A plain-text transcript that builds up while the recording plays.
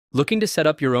Looking to set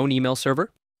up your own email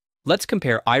server? Let's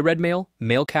compare iRedMail,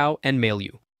 Mailcow, and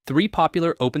Mailu, three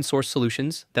popular open-source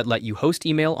solutions that let you host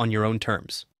email on your own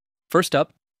terms. First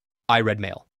up,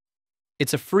 iRedMail.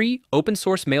 It's a free,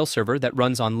 open-source mail server that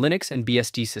runs on Linux and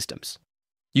BSD systems.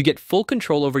 You get full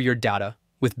control over your data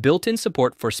with built-in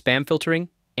support for spam filtering,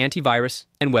 antivirus,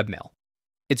 and webmail.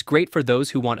 It's great for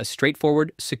those who want a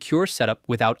straightforward, secure setup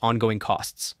without ongoing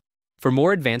costs. For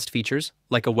more advanced features,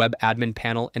 like a web admin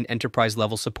panel and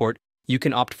enterprise-level support, you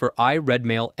can opt for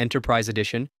iRedMail Enterprise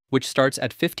Edition, which starts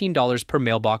at $15 per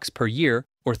mailbox per year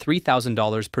or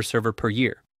 $3,000 per server per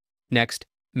year. Next,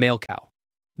 Mailcow.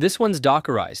 This one's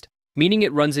Dockerized, meaning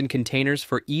it runs in containers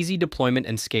for easy deployment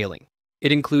and scaling.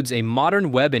 It includes a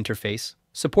modern web interface,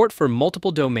 support for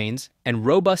multiple domains, and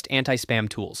robust anti-spam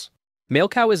tools.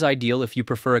 Mailcow is ideal if you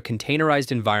prefer a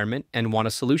containerized environment and want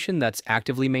a solution that's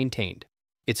actively maintained.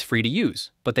 It's free to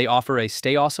use, but they offer a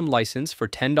Stay Awesome license for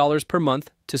 $10 per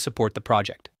month to support the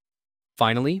project.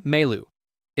 Finally, Mailu.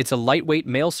 It's a lightweight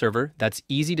mail server that's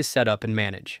easy to set up and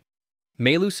manage.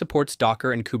 Mailu supports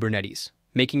Docker and Kubernetes,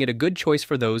 making it a good choice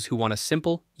for those who want a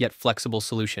simple yet flexible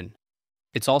solution.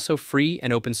 It's also free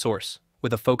and open source,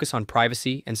 with a focus on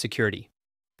privacy and security.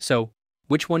 So,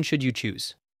 which one should you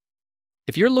choose?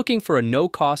 If you're looking for a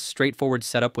no-cost, straightforward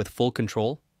setup with full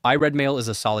control, iRedMail is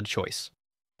a solid choice.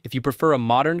 If you prefer a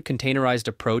modern, containerized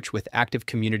approach with active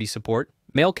community support,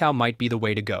 Mailcow might be the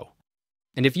way to go.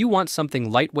 And if you want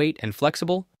something lightweight and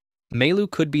flexible, Mailu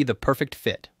could be the perfect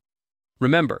fit.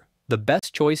 Remember, the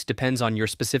best choice depends on your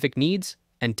specific needs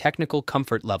and technical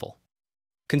comfort level.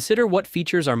 Consider what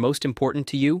features are most important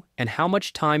to you and how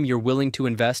much time you're willing to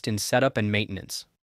invest in setup and maintenance.